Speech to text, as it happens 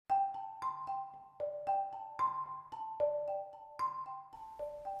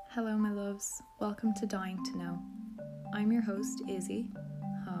Hello, my loves. Welcome to Dying to Know. I'm your host, Izzy.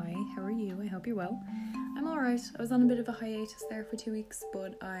 Hi, how are you? I hope you're well. I'm alright. I was on a bit of a hiatus there for 2 weeks,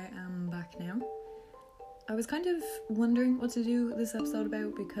 but I am back now. I was kind of wondering what to do this episode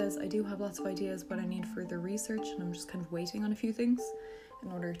about because I do have lots of ideas, but I need further research and I'm just kind of waiting on a few things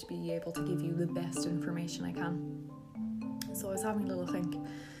in order to be able to give you the best information I can. So I was having a little think.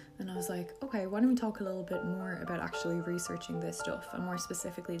 And I was like, okay, why don't we talk a little bit more about actually researching this stuff and more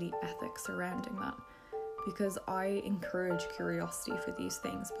specifically the ethics surrounding that? Because I encourage curiosity for these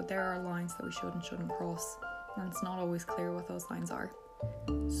things, but there are lines that we shouldn't cross, and it's not always clear what those lines are.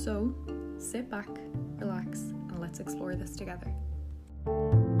 So sit back, relax, and let's explore this together.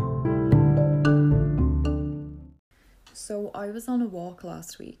 So I was on a walk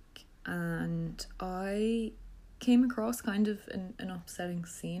last week and I came across kind of an upsetting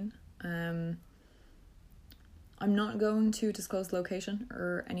scene. I'm not going to disclose location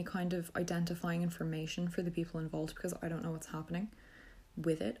or any kind of identifying information for the people involved because I don't know what's happening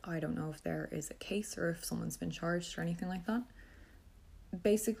with it. I don't know if there is a case or if someone's been charged or anything like that.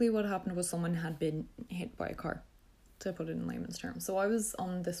 Basically what happened was someone had been hit by a car, to put it in layman's terms. So I was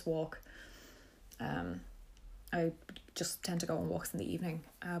on this walk. I just tend to go on walks in the evening,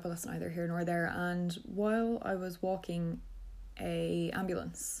 but that's neither here nor there. And while I was walking, a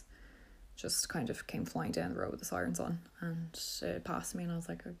ambulance just kind of came flying down the road with the sirens on, and it passed me, and I was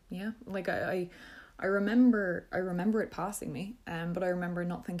like, yeah, like I remember it passing me, but I remember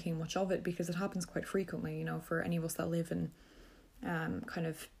not thinking much of it because it happens quite frequently, you know, for any of us that live in kind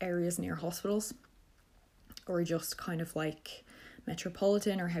of areas near hospitals or just kind of like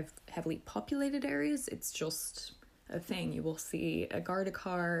metropolitan or heavily populated areas. It's just a thing. You will see a guarded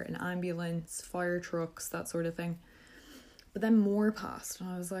car, an ambulance, fire trucks, that sort of thing. But then more passed, and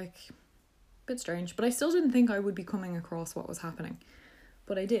I was like, a bit strange. But I still didn't think I would be coming across what was happening.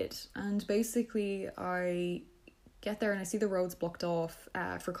 But I did. And basically I get there and I see the roads blocked off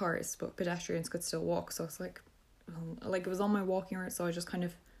for cars, but pedestrians could still walk. So it's like it was on my walking route, so I just kind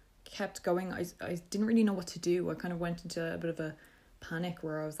of kept going. I didn't really know what to do. I kind of went into a bit of a panic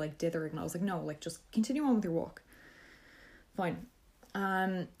where I was like dithering, and I was like, no, like just continue on with your walk. Fine.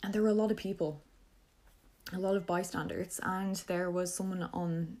 And there were a lot of people, a lot of bystanders, and there was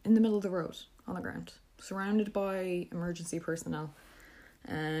someone in the middle of the road on the ground, surrounded by emergency personnel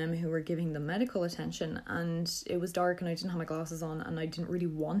who were giving them medical attention. And it was dark and I didn't have my glasses on, and I didn't really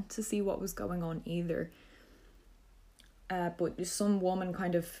want to see what was going on either. But some woman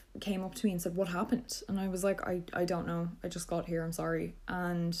kind of came up to me and said, what happened? And I was like, I don't know. I just got here. I'm sorry.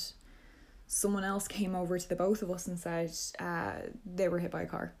 And someone else came over to the both of us and said they were hit by a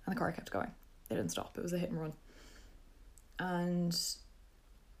car, and the car kept going. They didn't stop. It was a hit and run. And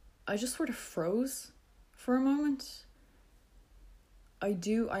I just sort of froze for a moment. I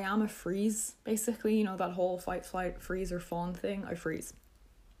am a freeze, basically, you know, that whole fight, flight, freeze or fawn thing. I freeze.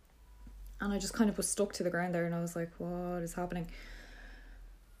 And I just kind of was stuck to the ground there, and I was like, what is happening?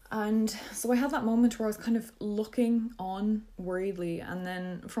 And so I had that moment where I was kind of looking on worriedly, and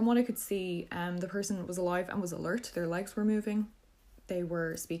then from what I could see, the person was alive and was alert. Their legs were moving. They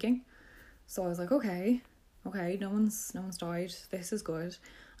were speaking. So I was like, okay, no one's died. This is good.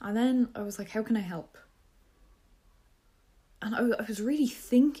 And then I was like, how can I help? And I was really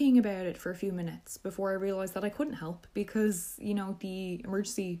thinking about it for a few minutes before I realised that I couldn't help because, you know, the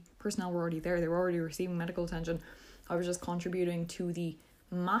emergency personnel were already there. They were already receiving medical attention. I was just contributing to the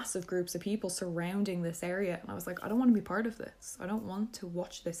massive groups of people surrounding this area. And I was like, I don't want to be part of this. I don't want to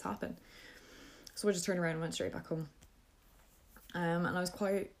watch this happen. So I just turned around and went straight back home. And I was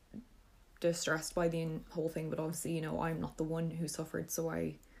quite distressed by the whole thing. But obviously, you know, I'm not the one who suffered. So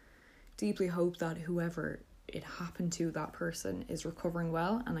I deeply hope that whoever it happened to, that person is recovering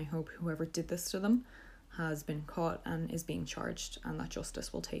well, and I hope whoever did this to them has been caught and is being charged, and that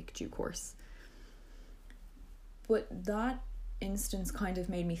justice will take due course. But that instance kind of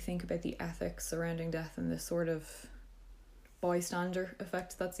made me think about the ethics surrounding death and this sort of bystander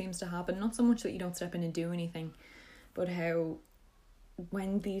effect that seems to happen. Not so much that you don't step in and do anything, but how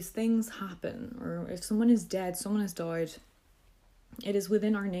when these things happen, or if someone is dead, someone has died, it is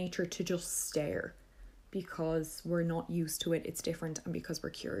within our nature to just stare because we're not used to it, it's different, and because we're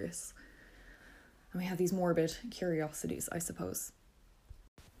curious. And we have these morbid curiosities, I suppose.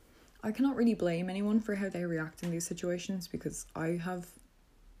 I cannot really blame anyone for how they react in these situations because I have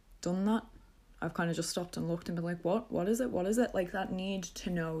done that. I've kind of just stopped and looked and been like, what is it? Like that need to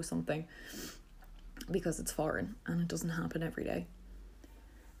know something because it's foreign and it doesn't happen every day.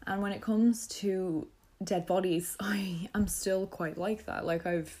 And when it comes to dead bodies, I am still quite like that. Like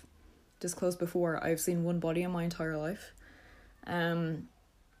I've disclosed before, I've seen one body in my entire life.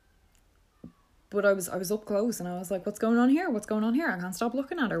 But I was up close and I was like, what's going on here? What's going on here? I can't stop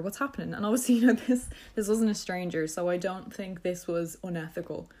looking at her. What's happening? And obviously, this wasn't a stranger, so I don't think this was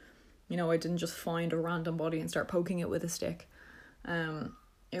unethical. I didn't just find a random body and start poking it with a stick.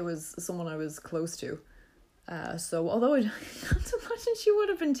 It was someone I was close to. So although I can't imagine she would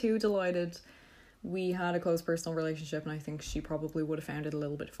have been too delighted, we had a close personal relationship, and I think she probably would have found it a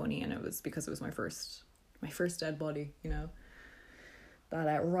little bit funny, and it was because it was my first dead body,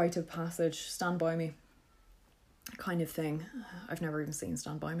 that rite of passage, stand by me kind of thing. I've never even seen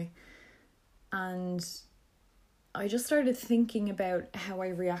Stand By Me. And I just started thinking about how I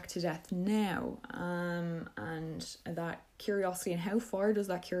react to death now, and that curiosity, and how far does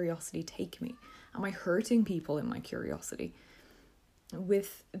that curiosity take me? Am I hurting people in my curiosity?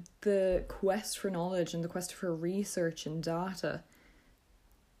 With the quest for knowledge and the quest for research and data,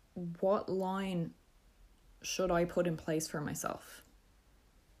 what line should I put in place for myself?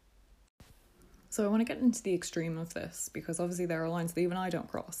 So I want to get into the extreme of this, because obviously there are lines that even I don't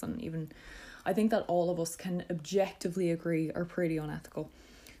cross, and even I think that all of us can objectively agree are pretty unethical.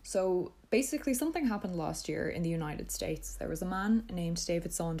 So basically something happened last year in the United States. There was a man named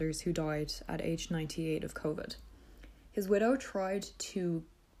David Saunders who died at age 98 of COVID. His widow tried to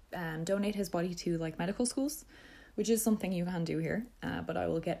donate his body to medical schools, which is something you can do here, but I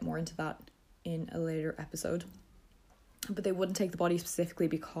will get more into that in a later episode. But they wouldn't take the body specifically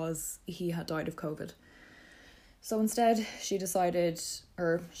because he had died of COVID. So instead, she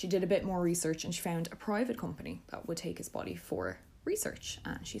did a bit more research, and she found a private company that would take his body for research.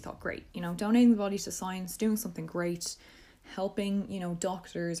 And she thought, great, donating the body to science, doing something great, helping,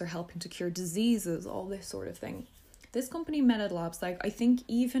 doctors, or helping to cure diseases, all this sort of thing. This company, Med Labs, I think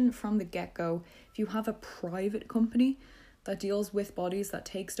even from the get-go, if you have a private company that deals with bodies, that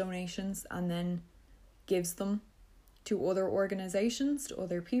takes donations and then gives them to other organizations, to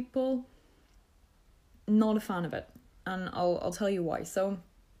other people, not a fan of it. And I'll tell you why. So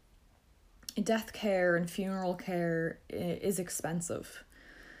death care and funeral care is expensive.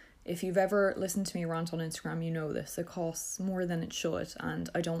 If you've ever listened to me rant on Instagram, you know this. It costs more than it should, and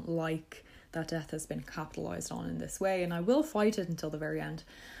I don't like that death has been capitalized on in this way, and I will fight it until the very end.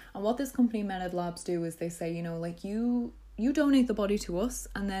 And what this company Med Labs do is they say, you donate the body to us,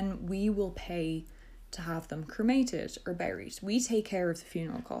 and then we will pay to have them cremated or buried. We take care of the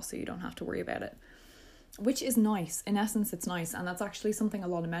funeral costs, so you don't have to worry about it. Which is nice. In essence, it's nice. And that's actually something a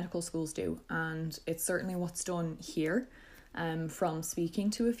lot of medical schools do. And it's certainly what's done here, from speaking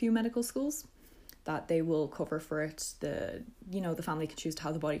to a few medical schools, that they will cover for it. The family can choose to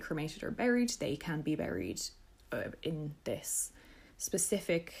have the body cremated or buried. They can be buried in this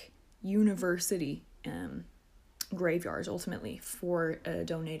specific university graveyard, ultimately, for a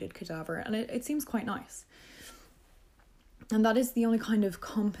donated cadaver. And it seems quite nice. And that is the only kind of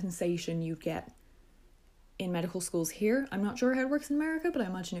compensation you get in medical schools here. I'm not sure how it works in America, but I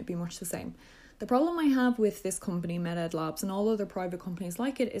imagine it'd be much the same. The problem I have with this company, Med Labs, and all other private companies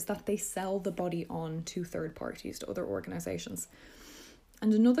like it, is that they sell the body on to third parties, to other organizations.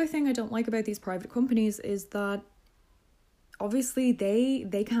 And another thing I don't like about these private companies is that obviously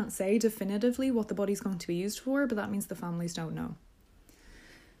they can't say definitively what the body's going to be used for, but that means the families don't know.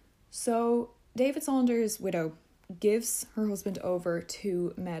 So David Saunders' widow gives her husband over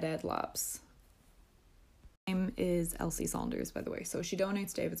to Med Labs. Her name is Elsie Saunders, by the way. So she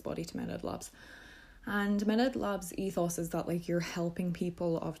donates David's body to Med Labs. And Med Labs' ethos is that you're helping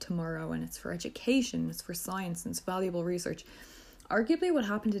people of tomorrow, and it's for education, it's for science, and it's valuable research. Arguably what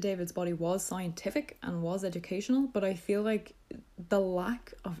happened to David's body was scientific and was educational, but I feel like the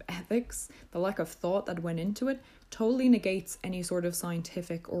lack of ethics, the lack of thought that went into it, totally negates any sort of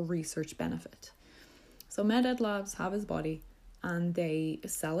scientific or research benefit. So Med Labs have his body, and they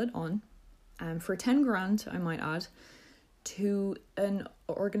sell it on, for 10 grand, I might add, to an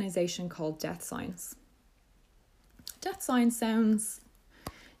organization called Death Science. Death Science sounds,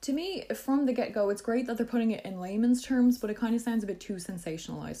 to me, from the get-go, it's great that they're putting it in layman's terms, but it kind of sounds a bit too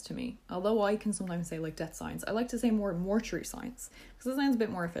sensationalized to me. Although I can sometimes say death science, I like to say more mortuary science, because it sounds a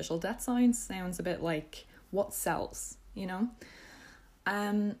bit more official. Death science sounds a bit like what sells,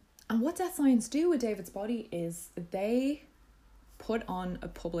 And what Death Science do with David's body is they put on a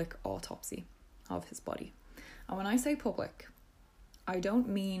public autopsy of his body. And when I say public, I don't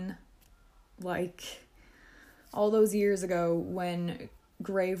mean all those years ago when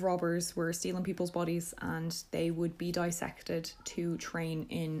grave robbers were stealing people's bodies and they would be dissected to train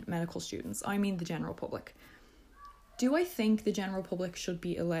in medical students. I mean the general public. Do I think the general public should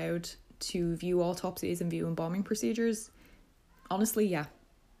be allowed to view autopsies and view embalming procedures? Honestly, yeah.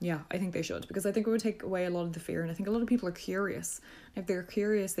 Yeah, I think they should, because I think it would take away a lot of the fear, and I think a lot of people are curious. If they're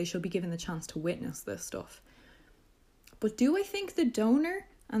curious, they should be given the chance to witness this stuff. But do I think the donor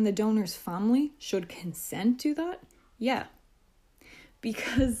and the donor's family should consent to that? Yeah.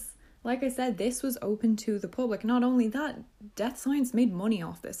 Because, like I said, this was open to the public. Not only that, Death Science made money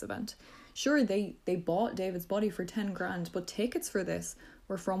off this event. Sure, they bought David's body for 10 grand, but tickets for this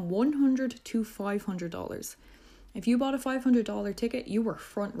were from $100 to $500. If you bought a $500 ticket, you were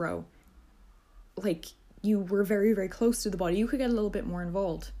front row. Like, you were very, very close to the body. You could get a little bit more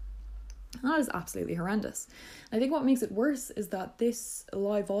involved. And that is absolutely horrendous. I think what makes it worse is that this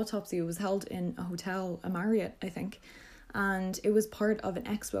live autopsy was held in a hotel, a Marriott, I think. And it was part of an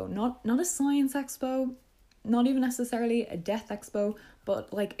expo, not a science expo, not even necessarily a death expo,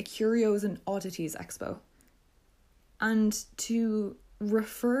 but like a curios and oddities expo. And to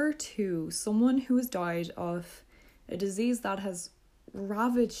refer to someone who has died of a disease that has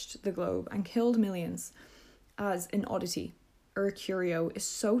ravaged the globe and killed millions as an oddity or a curio is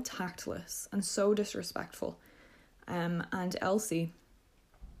so tactless and so disrespectful. And Elsie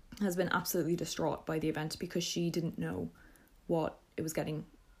has been absolutely distraught by the event because she didn't know what it was getting.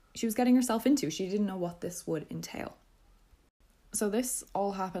 She was getting herself into. She didn't know what this would entail. So this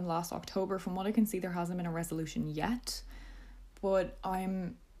all happened last October. From what I can see, there hasn't been a resolution yet. But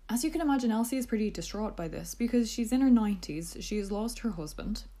as you can imagine, Elsie is pretty distraught by this because she's in her 90s. She has lost her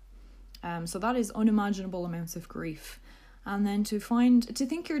husband. So that is unimaginable amounts of grief. And then to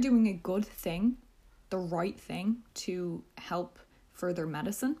think you're doing a good thing, the right thing to help further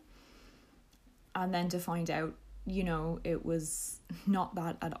medicine, and then to find out, it was not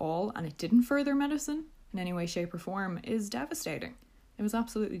that at all, and it didn't further medicine in any way, shape, or form, is devastating. It was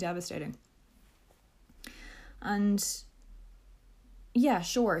absolutely devastating. And yeah,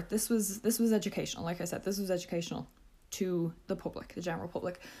 sure, this was educational. Like I said, this was educational to the public, the general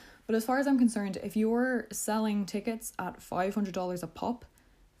public. But as far as I'm concerned, if you're selling tickets at $500 a pop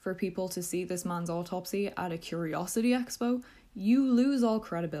for people to see this man's autopsy at a curiosity expo, you lose all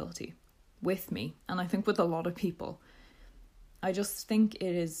credibility with me, and I think with a lot of people. I just think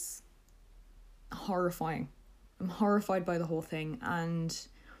it is horrifying. I'm horrified by the whole thing, and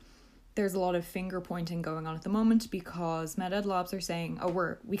there's a lot of finger pointing going on at the moment because MedEd Labs are saying,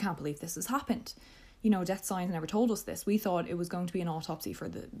 we can't believe this has happened. Death Science never told us this. We thought it was going to be an autopsy for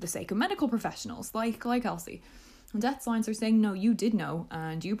the sake of medical professionals like Elsie. And Death Science are saying, no, you did know,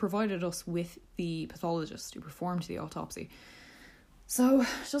 and you provided us with the pathologist who performed the autopsy. So,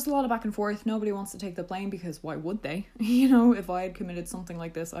 just a lot of back and forth. Nobody wants to take the blame because why would they? If I had committed something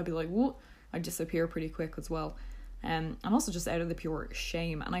like this, I'd be like, whoa, I'd disappear pretty quick as well. And also just out of the pure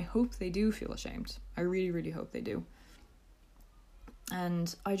shame. And I hope they do feel ashamed. I really, really hope they do.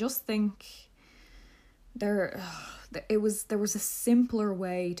 And I just think there was a simpler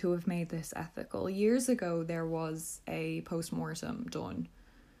way to have made this ethical. Years ago, there was a post-mortem done.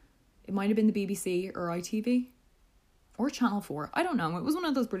 It might have been the BBC or ITV. Or Channel 4. I don't know. It was one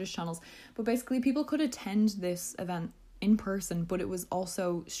of those British channels. But basically, people could attend this event in person, but it was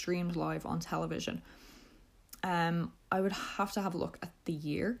also streamed live on television. I would have to have a look at the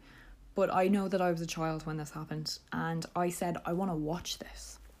year. But I know that I was a child when this happened. And I said, I want to watch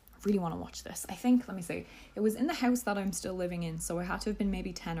this. I really want to watch this. I think, let me see. It was in the house that I'm still living in. So I had to have been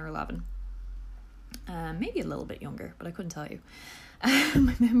maybe 10 or 11. Maybe a little bit younger, but I couldn't tell you.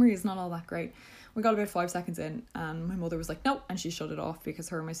 My memory is not all that great. We got about 5 seconds in and my mother was like, no, and she shut it off because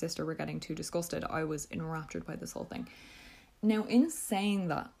her and my sister were getting too disgusted. I was enraptured by this whole thing. Now, in saying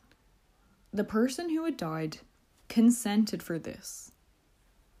that, the person who had died consented for this.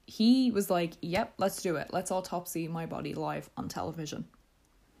 He was like, yep, let's do it. Let's autopsy my body live on television.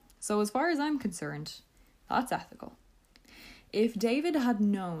 So as far as I'm concerned, that's ethical. If David had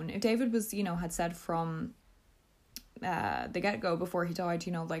known, if David was, had said from the get-go before he died,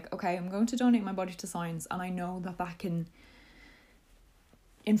 okay, I'm going to donate my body to science, and I know that can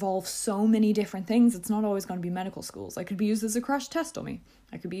involve so many different things. It's not always going to be medical schools. I could be used as a crash test dummy.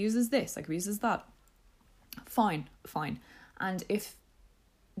 I could be used as this. I could be used as that. Fine. And if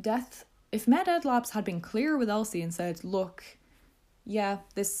MedEd Labs had been clear with Elsie and said, look, yeah,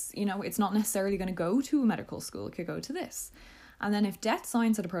 this, it's not necessarily going to go to a medical school. It could go to this. And then if Death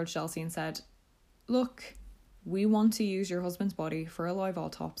Science had approached Elsie and said, look, we want to use your husband's body for a live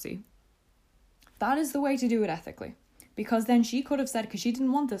autopsy, that is the way to do it ethically. Because then she could have said, because she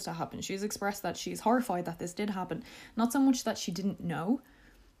didn't want this to happen, she's expressed that she's horrified that this did happen. Not so much that she didn't know.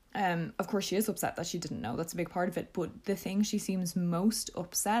 Of course, she is upset that she didn't know. That's a big part of it. But the thing she seems most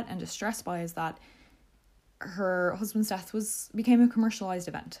upset and distressed by is that her husband's death became a commercialized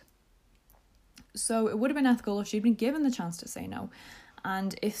event. So it would have been ethical if she'd been given the chance to say no.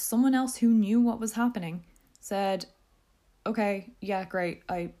 And if someone else who knew what was happening said, okay, yeah, great,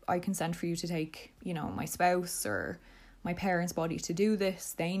 I consent for you to take, my spouse or my parents' body to do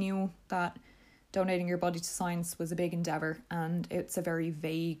this. They knew that donating your body to science was a big endeavour and it's a very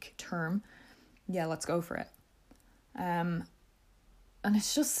vague term. Yeah, let's go for it. And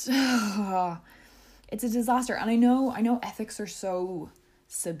it's just, it's a disaster. And I know ethics are so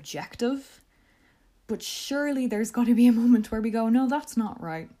subjective, but surely there's got to be a moment where we go, no, that's not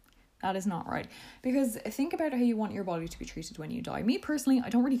right. That is not right. Because think about how you want your body to be treated when you die. Me personally, I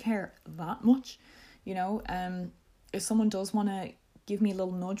don't really care that much. If someone does want to give me a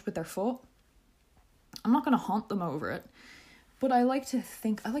little nudge with their foot, I'm not going to haunt them over it. But I like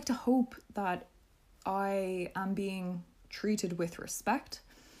to hope that I am being treated with respect.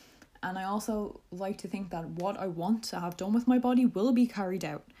 And I also like to think that what I want to have done with my body will be carried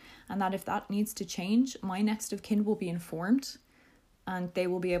out. And that if that needs to change, my next of kin will be informed and they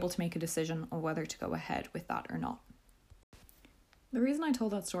will be able to make a decision on whether to go ahead with that or not. The reason I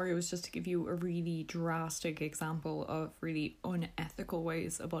told that story was just to give you a really drastic example of really unethical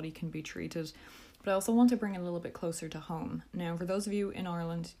ways a body can be treated. But I also want to bring it a little bit closer to home. Now, for those of you in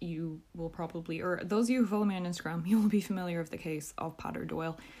Ireland, you will probably, or those of you who follow me on Instagram, you will be familiar with the case of Peadar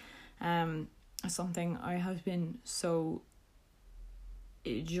Doyle. Something I have been so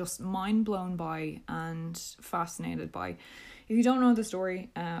just mind blown by and fascinated by. If you don't know the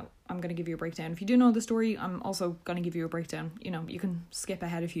story, I'm going to give you a breakdown. If you do know the story, I'm also going to give you a breakdown. You can skip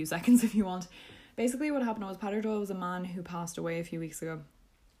ahead a few seconds if you want. Basically what happened was Peadar Doyle was a man who passed away a few weeks ago.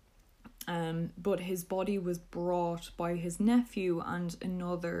 But his body was brought by his nephew and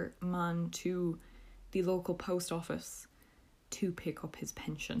another man to the local post office to pick up his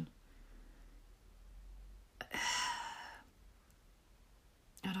pension.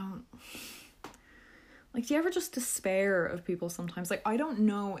 Do you ever just despair of people sometimes? I don't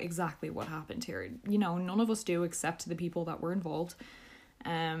know exactly what happened here. None of us do except the people that were involved.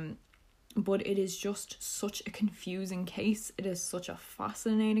 But it is just such a confusing case. It is such a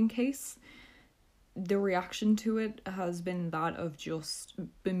fascinating case. The reaction to it has been that of just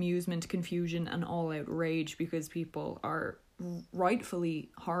bemusement, confusion, and all-out rage because people are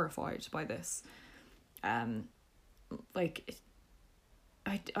rightfully horrified by this. I'm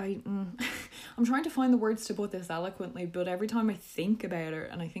trying to find the words to put this eloquently, but every time I think about it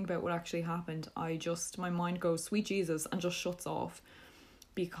and I think about what actually happened, my mind goes, sweet Jesus, and just shuts off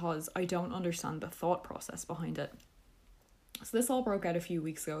because I don't understand the thought process behind it. So this all broke out a few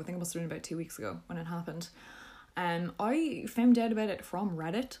weeks ago. I think it must have been about 2 weeks ago when it happened. I found out about it from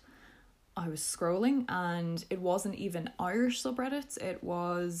Reddit. I was scrolling and it wasn't even Irish subreddits. It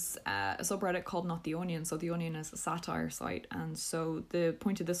was a subreddit called Not The Onion. So The Onion is a satire site. And so the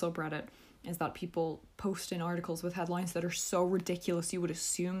point of the subreddit is that people post in articles with headlines that are so ridiculous you would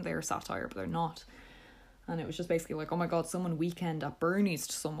assume they're satire, but they're not. And it was just basically like, oh my God, someone weekend at Bernie's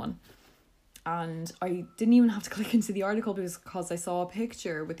to someone. And I didn't even have to click into the article because I saw a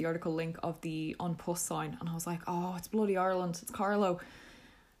picture with the article link of the On Puss sign. And I was like, oh, it's bloody Ireland. It's Carlo.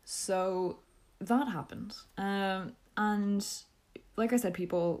 So that happened. And like I said,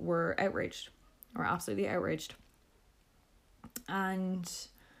 people were outraged, or absolutely outraged. And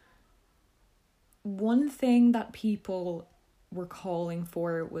one thing that people were calling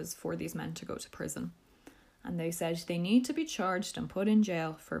for was for these men to go to prison. And they said they need to be charged and put in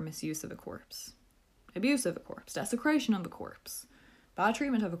jail for misuse of a corpse, abuse of a corpse, desecration of a corpse, bad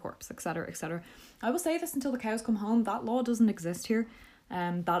treatment of a corpse, etc., etc. I will say this until the cows come home. That law doesn't exist here.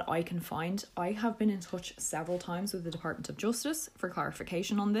 That I can find. I have been in touch several times with the Department of Justice for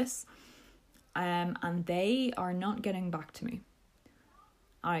clarification on this, and they are not getting back to me.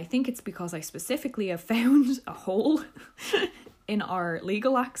 I think it's because I specifically have found a hole in our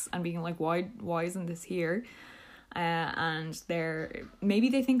legal acts and being like, why isn't this here? And maybe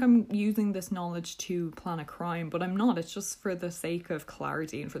they think I'm using this knowledge to plan a crime, but I'm not. It's just for the sake of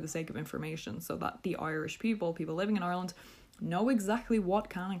clarity and for the sake of information, so that the Irish people living in Ireland, know exactly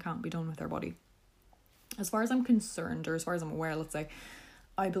what can and can't be done with their body. As far as I'm concerned, or as far as I'm aware, let's say,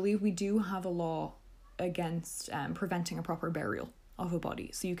 I believe we do have a law against preventing a proper burial of a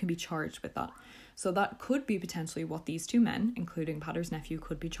body, so you can be charged with that. So that could be potentially what these two men, including Peadar's nephew,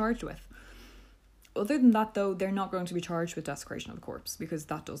 could be charged with. Other than that, though, they're not going to be charged with desecration of a corpse because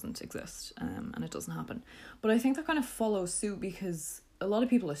that doesn't exist, and it doesn't happen. But I think that kind of follows suit because a lot of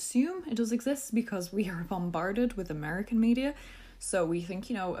people assume it does exist because we are bombarded with American media. So we think,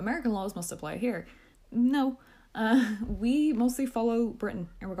 American laws must apply here. No, we mostly follow Britain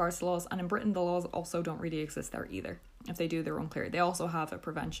in regards to laws. And in Britain, the laws also don't really exist there either. If they do, they're unclear. They also have a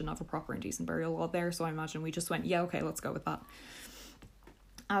prevention of a proper and decent burial law there. So I imagine we just went, yeah, okay, let's go with that.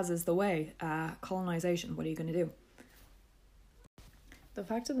 as is the way. Colonization, what are you going to do? The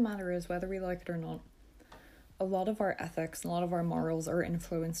fact of the matter is, whether we like it or not, a lot of our ethics, a lot of our morals are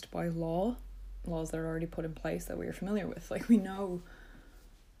influenced by laws that are already put in place that we are familiar with. Like, we know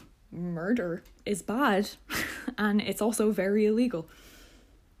murder is bad and it's also very illegal.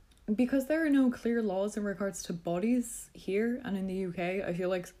 Because there are no clear laws in regards to bodies here and in the UK, I feel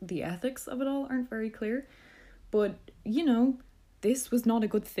like the ethics of it all aren't very clear. But, you know, this was not a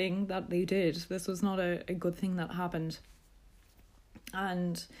good thing that they did. This was not a good thing that happened.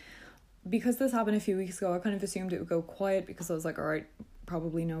 And because this happened a few weeks ago, I kind of assumed it would go quiet, because I was like, all right,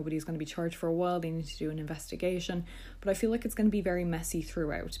 probably nobody's going to be charged for a while. They need to do an investigation. But I feel like it's going to be very messy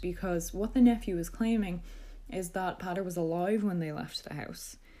throughout, because what the nephew is claiming is that Pater was alive when they left the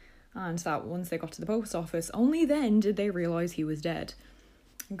house. And that once they got to the post office, only then did they realise he was dead.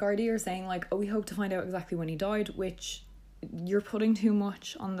 Gardaí are saying, like, oh, we hope to find out exactly when he died, which you're putting too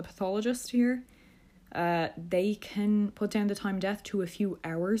much on the pathologist here. They can put down the time of death to a few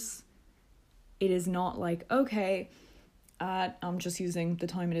hours. It is not like, okay, I'm just using the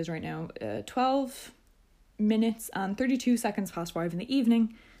time it is right now, 12 minutes and 32 seconds past 5 in the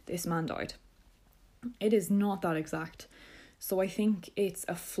evening, this man died. It is not that exact. So I think it's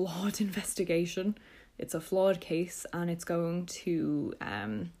a flawed investigation. It's a flawed case, and it's going to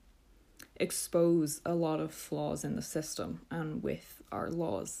expose a lot of flaws in the system and with our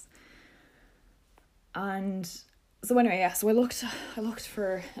laws. And so anyway, yeah, so I looked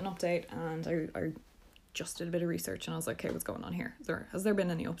for an update, and I just did a bit of research, and I was like, okay, what's going on here? Has there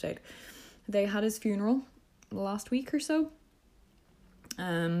been any update? They had his funeral last week or so.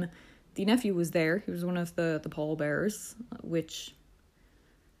 The nephew was there. He was one of the pallbearers, which,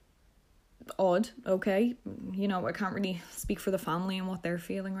 odd, okay. You know, I can't really speak for the family and what they're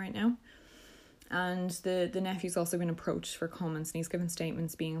feeling right now. And the nephew's also been approached for comments, and he's given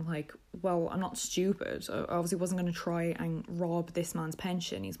statements being like, well, I'm not stupid. I obviously wasn't going to try and rob this man's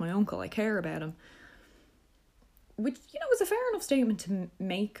pension. He's my uncle. I care about him. Which, you know, is a fair enough statement to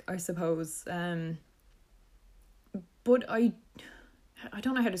make, I suppose. But I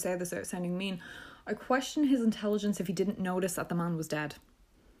don't know how to say this without sounding mean. I question his intelligence if he didn't notice that the man was dead.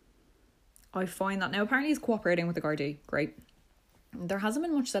 I find that now apparently he's cooperating with the Gardaí. Great. There hasn't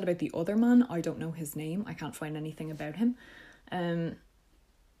been much said about the other man. I don't know his name. I can't find anything about him.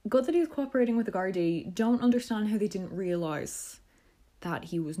 Good that he's cooperating with the Gardaí. Don't understand how they didn't realise that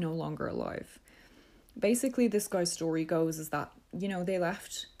he was no longer alive. Basically, this guy's story goes is that, you know, they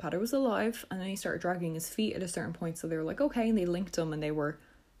left, Pater was alive, and then he started dragging his feet at a certain point, so they were like, okay, and they linked him, and they were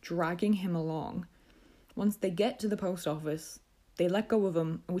dragging him along. Once they get to the post office, they let go of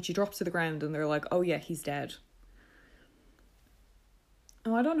him, which he drops to the ground, and they're like, oh yeah, he's dead.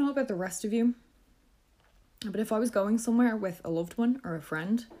 Now, I don't know about the rest of you, but if I was going somewhere with a loved one or a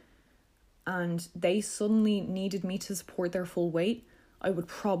friend, and they suddenly needed me to support their full weight, I would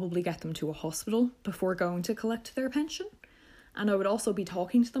probably get them to a hospital before going to collect their pension. And I would also be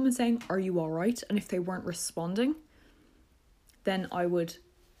talking to them and saying, are you all right? And if they weren't responding, then I would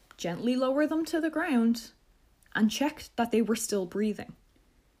gently lower them to the ground and check that they were still breathing.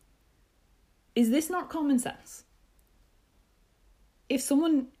 Is this not common sense? If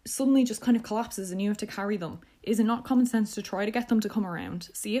someone suddenly just kind of collapses and you have to carry them, is it not common sense to try to get them to come around,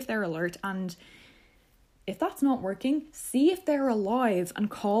 see if they're alert, and if that's not working, see if they're alive and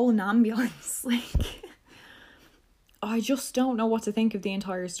call an ambulance? Like, I just don't know what to think of the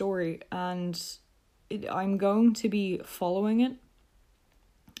entire story, and I'm going to be following it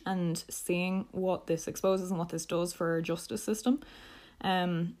and seeing what this exposes and what this does for our justice system.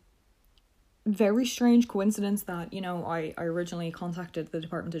 Very strange coincidence that, you know, I originally contacted the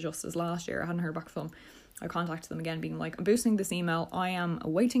Department of Justice last year. I hadn't heard back from them. I contacted them again being like, I'm boosting this email. I am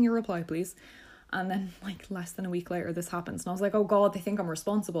awaiting your reply, please. And then, like, less than a week later, this happens. And I was like, oh God, they think I'm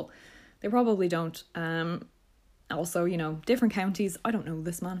responsible. They probably don't. Also, you know, different counties. I don't know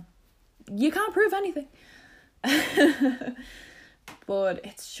this man. You can't prove anything. But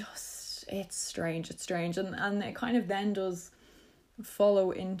it's strange. It's strange. And it kind of then does follow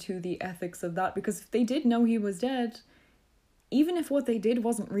into the ethics of that. Because if they did know he was dead, even if what they did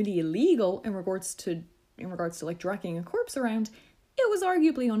wasn't really illegal in regards to like dragging a corpse around, it was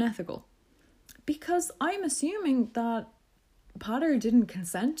arguably unethical. Because I'm assuming that Pater didn't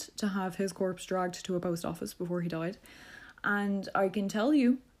consent to have his corpse dragged to a post office before he died. And I can tell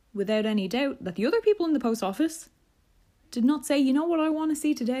you, without any doubt, that the other people in the post office did not say, you know what I want to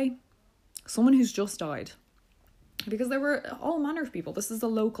see today? Someone who's just died. Because there were all manner of people. This is a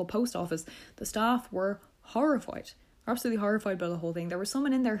local post office. The staff were horrified. Absolutely horrified by the whole thing. There was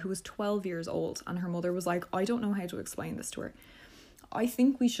someone in there who was 12 years old, and her mother was like, I don't know how to explain this to her. I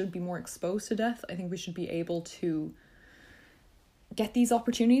think we should be more exposed to death. I think we should be able to get these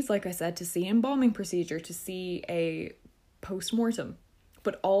opportunities, like I said, to see an embalming procedure, to see a post-mortem.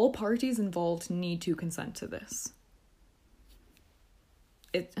 But all parties involved need to consent to this.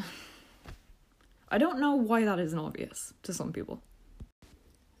 I don't know why that isn't obvious to some people.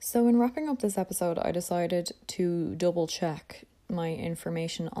 So in wrapping up this episode, I decided to double check my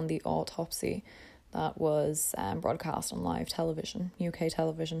information on the autopsy that was broadcast on live television, UK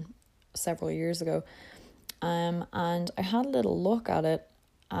television, several years ago. And I had a little look at it,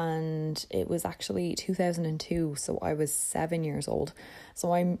 and it was actually 2002, so I was 7 years old.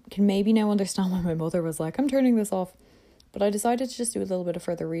 So I can maybe now understand why my mother was like, I'm turning this off. But I decided to just do a little bit of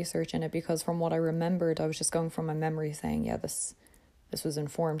further research in it, because from what I remembered, I was just going from my memory saying, yeah, this was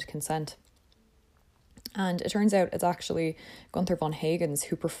informed consent. And it turns out it's actually Gunther von Hagens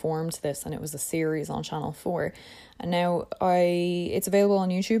who performed this, and it was a series on Channel 4. And now it's available on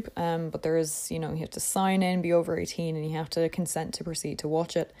YouTube, but there is, you have to sign in, be over 18, and you have to consent to proceed to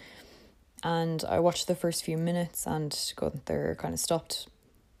watch it. And I watched the first few minutes, and Gunther kind of stopped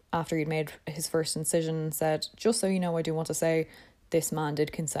after he'd made his first incision and said, just so you know, I do want to say this man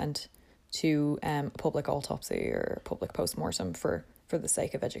did consent to a public autopsy or public post-mortem for the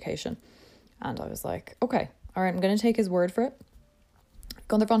sake of education. And I was like, okay, all right, I'm going to take his word for it.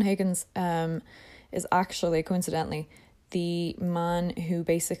 Gunther von Hagens is actually, coincidentally, the man who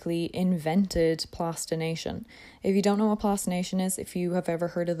basically invented plastination. If you don't know what plastination is, if you have ever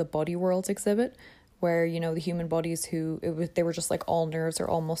heard of the Body Worlds exhibit, where, the human bodies they were just like all nerves or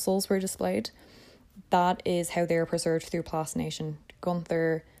all muscles were displayed, that is how they are preserved through plastination.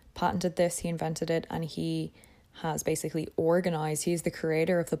 Gunther patented this, he invented it, and he has basically organised, he is the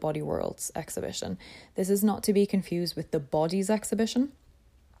creator of the Body Worlds exhibition. This is not to be confused with the Bodies exhibition.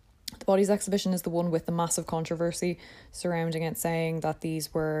 The Bodies exhibition is the one with the massive controversy surrounding it, saying that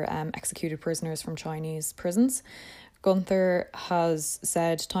these were executed prisoners from Chinese prisons. Gunther has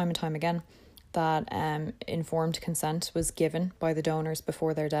said time and time again that informed consent was given by the donors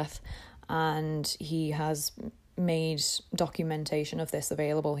before their death, and he has made documentation of this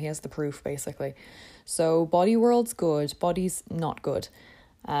available. He has the proof, basically. So Body World's good, Body's not good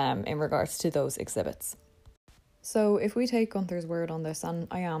in regards to those exhibits. So if we take Gunther's word on this, and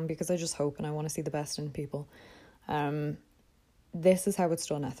I am, because I just hope and I want to see the best in people, this is how it's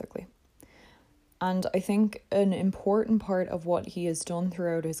done ethically. And I think an important part of what he has done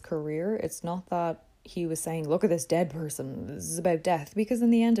throughout his career, it's not that he was saying, look at this dead person, this is about death, because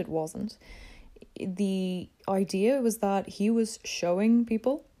in the end it wasn't. The idea was that he was showing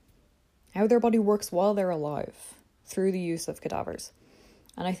people how their body works while they're alive through the use of cadavers.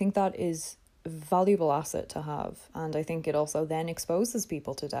 And I think that is a valuable asset to have. And I think it also then exposes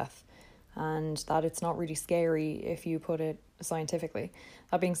people to death, and that it's not really scary if you put it scientifically.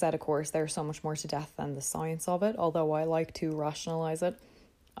 That being said, of course, there's so much more to death than the science of it. Although I like to rationalize it,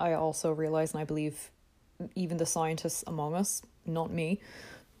 I also realize, and I believe even the scientists among us, not me,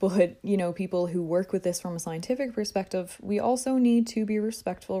 but, people who work with this from a scientific perspective, we also need to be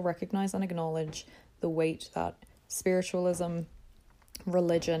respectful, recognize and acknowledge the weight that spiritualism,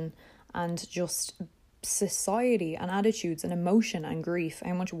 religion, and just society and attitudes and emotion and grief,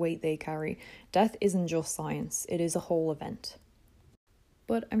 how much weight they carry. Death isn't just science, it is a whole event.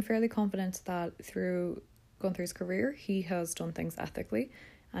 But I'm fairly confident that through Gunther's career, he has done things ethically,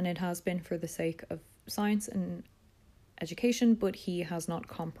 and it has been for the sake of science and education, but he has not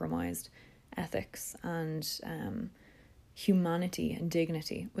compromised ethics and humanity and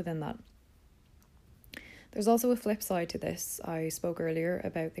dignity within that. There's also a flip side to this. I spoke earlier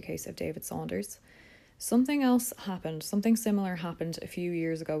about the case of David Saunders. Something else happened, something similar happened a few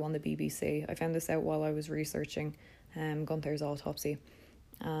years ago on the BBC. I found this out while I was researching Gunther's autopsy,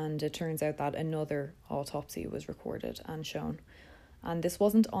 and it turns out that another autopsy was recorded and shown. And this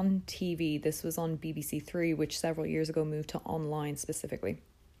wasn't on TV, this was on BBC Three, which several years ago moved to online specifically.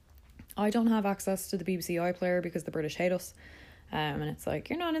 I don't have access to the BBC iPlayer because the British hate us, and it's like,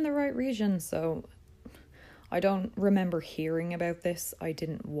 you're not in the right region, so I don't remember hearing about this. I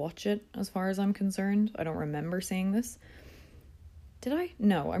didn't watch it as far as I'm concerned. I don't remember seeing this. Did I?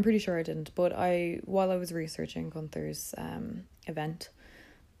 No, I'm pretty sure I didn't. But while I was researching Gunther's event,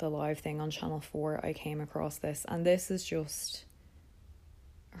 the live thing on Channel 4, I came across this, and this is just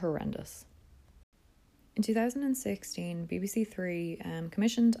horrendous. In 2016, BBC Three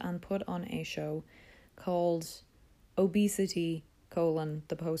commissioned and put on a show called Obesity: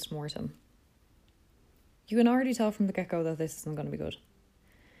 The Postmortem. You can already tell from the get-go that this isn't going to be good.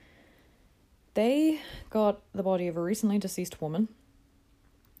 They got the body of a recently deceased woman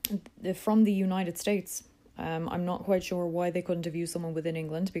from the United States, I'm not quite sure why they couldn't have used someone within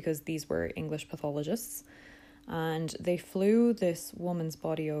England, because these were English pathologists. And they flew this woman's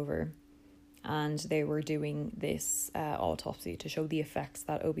body over, and they were doing this autopsy to show the effects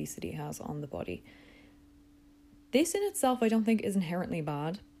that obesity has on the body. This in itself, I don't think, is inherently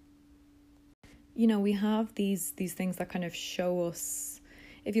bad. You know, we have these things that kind of show us.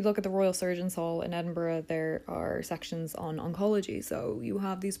 If you look at the Royal Surgeons' Hall in Edinburgh, there are sections on oncology. So you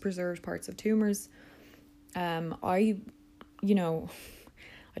have these preserved parts of tumours. I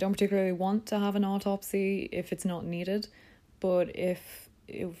don't particularly want to have an autopsy if it's not needed. But if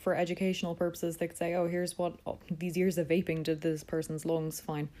for educational purposes, they could say, oh, here's what these years of vaping did this person's lungs,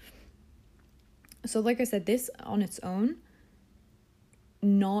 fine. So like I said, this on its own,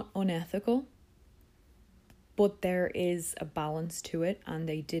 not unethical, but there is a balance to it, and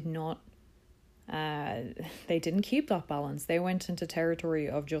they didn't keep that balance. They went into territory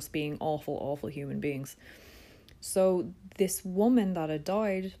of just being awful human beings. So this woman that had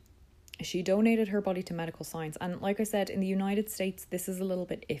died, she donated her body to medical science. And like I said, in the United States, this is a little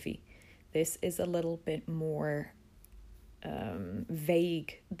bit iffy. This is a little bit more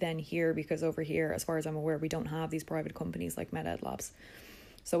vague than here, because over here, as far as I'm aware, we don't have these private companies like MedEd Labs.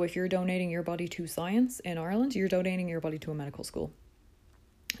 So if you're donating your body to science in Ireland, you're donating your body to a medical school.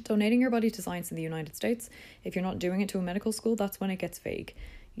 Donating your body to science in the United States, if you're not doing it to a medical school, that's when it gets vague.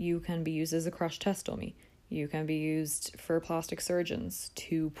 You can be used as a crash test dummy. You can be used for plastic surgeons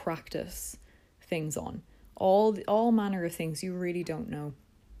to practice things on. All manner of things you really don't know.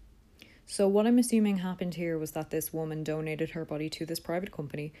 So what I'm assuming happened here was that this woman donated her body to this private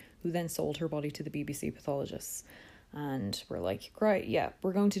company, who then sold her body to the BBC pathologists. And we're like, great, yeah,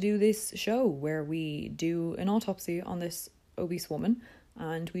 we're going to do this show where we do an autopsy on this obese woman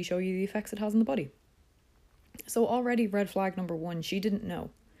and we show you the effects it has on the body. So already red flag number one, she didn't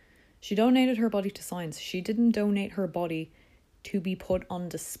know. She donated her body to science. She didn't donate her body to be put on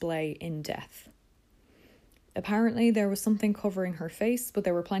display in death. Apparently there was something covering her face, but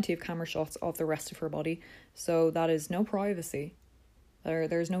there were plenty of camera shots of the rest of her body. So that is no privacy.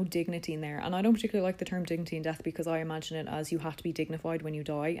 There's no dignity in there. And I don't particularly like the term dignity in death, because I imagine it as you have to be dignified when you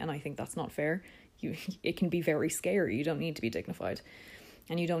die, and I think that's not fair. It can be very scary. You don't need to be dignified.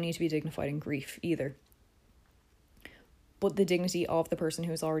 And you don't need to be dignified in grief either. But the dignity of the person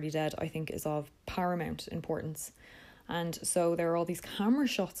who's already dead, I think, is of paramount importance. And so there are all these camera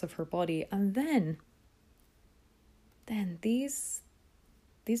shots of her body, and then these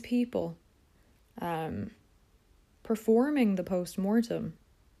people performing the post-mortem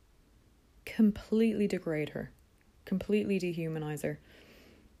completely degrade her, completely dehumanize her.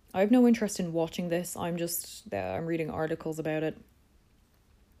 I have no interest in watching this. I'm reading articles about it.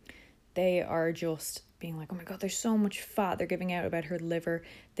 They are just being like, oh my God, there's so much fat they're giving out about her liver.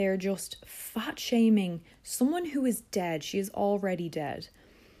 They're just fat shaming someone who is dead. She is already dead.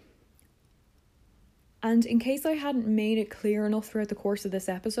 And in case I hadn't made it clear enough throughout the course of this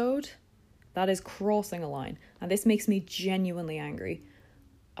episode, that is crossing a line. And this makes me genuinely angry.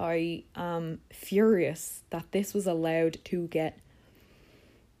 I am furious that this was allowed to that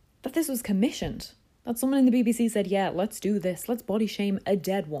this was commissioned. That someone in the BBC said, yeah, let's do this. Let's body shame a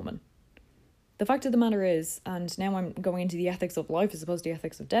dead woman. The fact of the matter is, and now I'm going into the ethics of life as opposed to the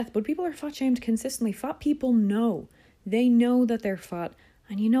ethics of death, but people are fat shamed consistently. Fat people know. They know that they're fat.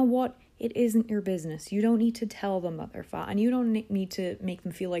 And you know what? It isn't your business. You don't need to tell them that they're fat, and you don't need to make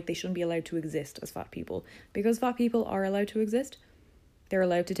them feel like they shouldn't be allowed to exist as fat people, because fat people are allowed to exist. They're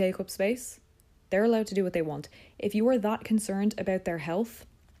allowed to take up space. They're allowed to do what they want. If you are that concerned about their health,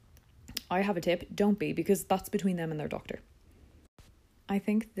 I have a tip. Don't be, because that's between them and their doctor. I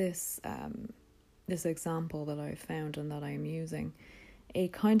think this example that I've found and that I'm using,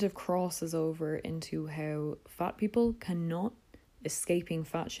 it kind of crosses over into how fat people cannot escaping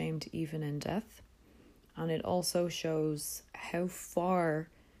fat shamed even in death, and it also shows how far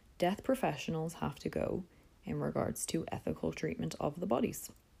death professionals have to go in regards to ethical treatment of the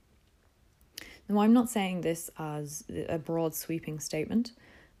bodies. Now, I'm not saying this as a broad sweeping statement.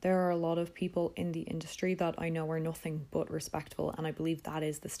 There are a lot of people in the industry that I know are nothing but respectful, and I believe that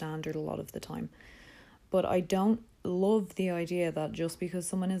is the standard a lot of the time. But I don't love the idea that just because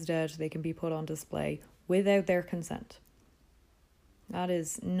someone is dead, they can be put on display without their consent. That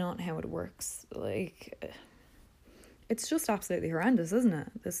is not how it works. Like, it's just absolutely horrendous, isn't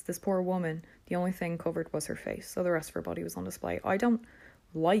it? This poor woman, the only thing covered was her face, so the rest of her body was on display. I don't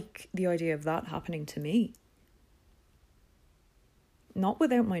like the idea of that happening to me. Not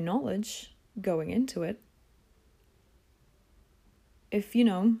without my knowledge going into it. If,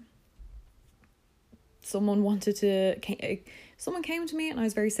 someone came to me and I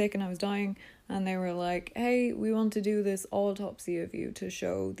was very sick and I was dying, and they were like, hey, we want to do this autopsy of you to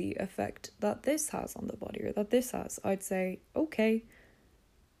show the effect that this has on the body or that this has, I'd say, okay.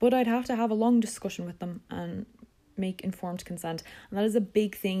 But I'd have to have a long discussion with them and make informed consent. And that is a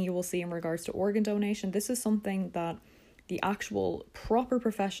big thing you will see in regards to organ donation. This is something that the actual proper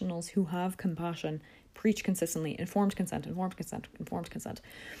professionals who have compassion preach consistently. Informed consent, informed consent, informed consent.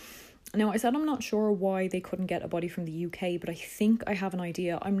 Now, I said I'm not sure why they couldn't get a body from the UK, but I think I have an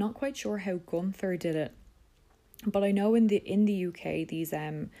idea. I'm not quite sure how Gunther did it, but I know in the UK, these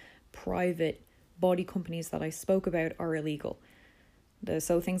private body companies that I spoke about are illegal.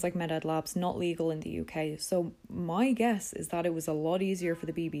 So things like MedEd Labs, not legal in the UK. So my guess is that it was a lot easier for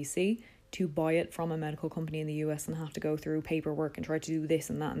the BBC to buy it from a medical company in the US and have to go through paperwork and try to do this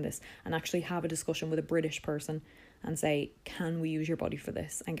and that and this, and actually have a discussion with a British person and say, can we use your body for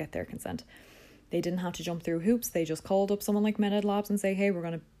this, and get their consent. They didn't have to jump through hoops. They just called up someone like MedEd Labs and say, hey, we're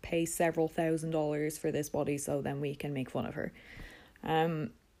going to pay several $1,000s for this body so then we can make fun of her.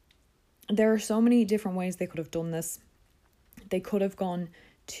 There are so many different ways they could have done this. They could have gone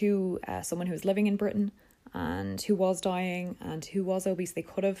to someone who was living in Britain and who was dying and who was obese. They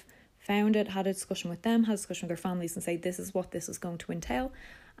could have found it, had a discussion with them, had a discussion with their families and say, this is what this is going to entail.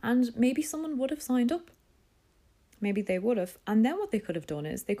 And maybe someone would have signed up. Maybe they would have. And then what they could have done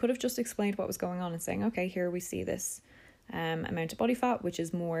is they could have just explained what was going on and saying, okay, here we see this amount of body fat, which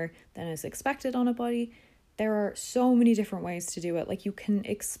is more than is expected on a body. There are so many different ways to do it. Like, you can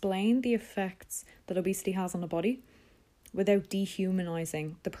explain the effects that obesity has on the body without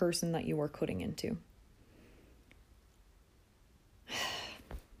dehumanizing the person that you are cutting into.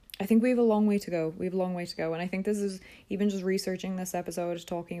 I think we have a long way to go. And I think this is, even just researching this episode,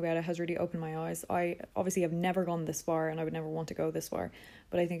 talking about it, has really opened my eyes. I obviously have never gone this far and I would never want to go this far.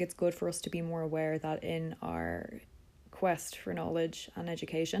 But I think it's good for us to be more aware that in our quest for knowledge and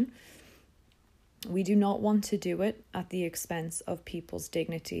education, we do not want to do it at the expense of people's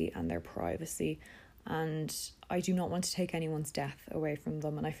dignity and their privacy. And I do not want to take anyone's death away from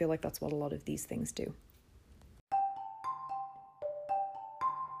them. And I feel like that's what a lot of these things do.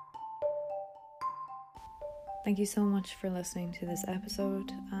 Thank you so much for listening to this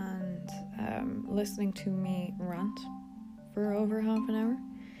episode and listening to me rant for over half an hour.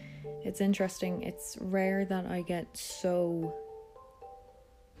 It's interesting. It's rare that I get so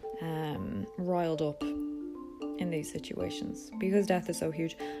riled up in these situations because death is so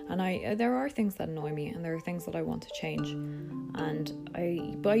huge, and there are things that annoy me and there are things that I want to change,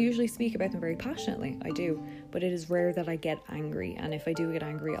 but I usually speak about them very passionately. I do, but it is rare that I get angry, and if I do get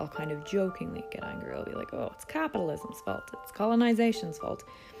angry, I'll kind of jokingly get angry. I'll be like, oh, it's capitalism's fault, it's colonization's fault.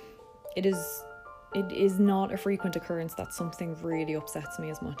 It is not a frequent occurrence that something really upsets me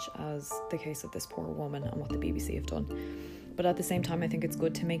as much as the case of this poor woman and what the BBC have done. But at the same time, I think it's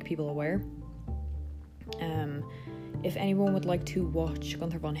good to make people aware. If anyone would like to watch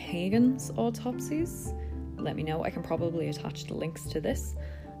Gunther von Hagen's autopsies, let me know. I can probably attach the links to this,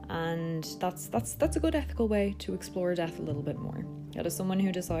 and that's a good ethical way to explore death a little bit more. That is someone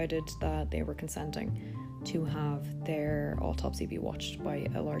who decided that they were consenting to have their autopsy be watched by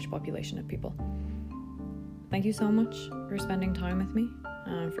a large population of people. Thank you so much for spending time with me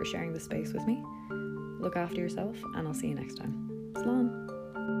and for sharing the space with me. Look after yourself, and I'll see you next time. Slán.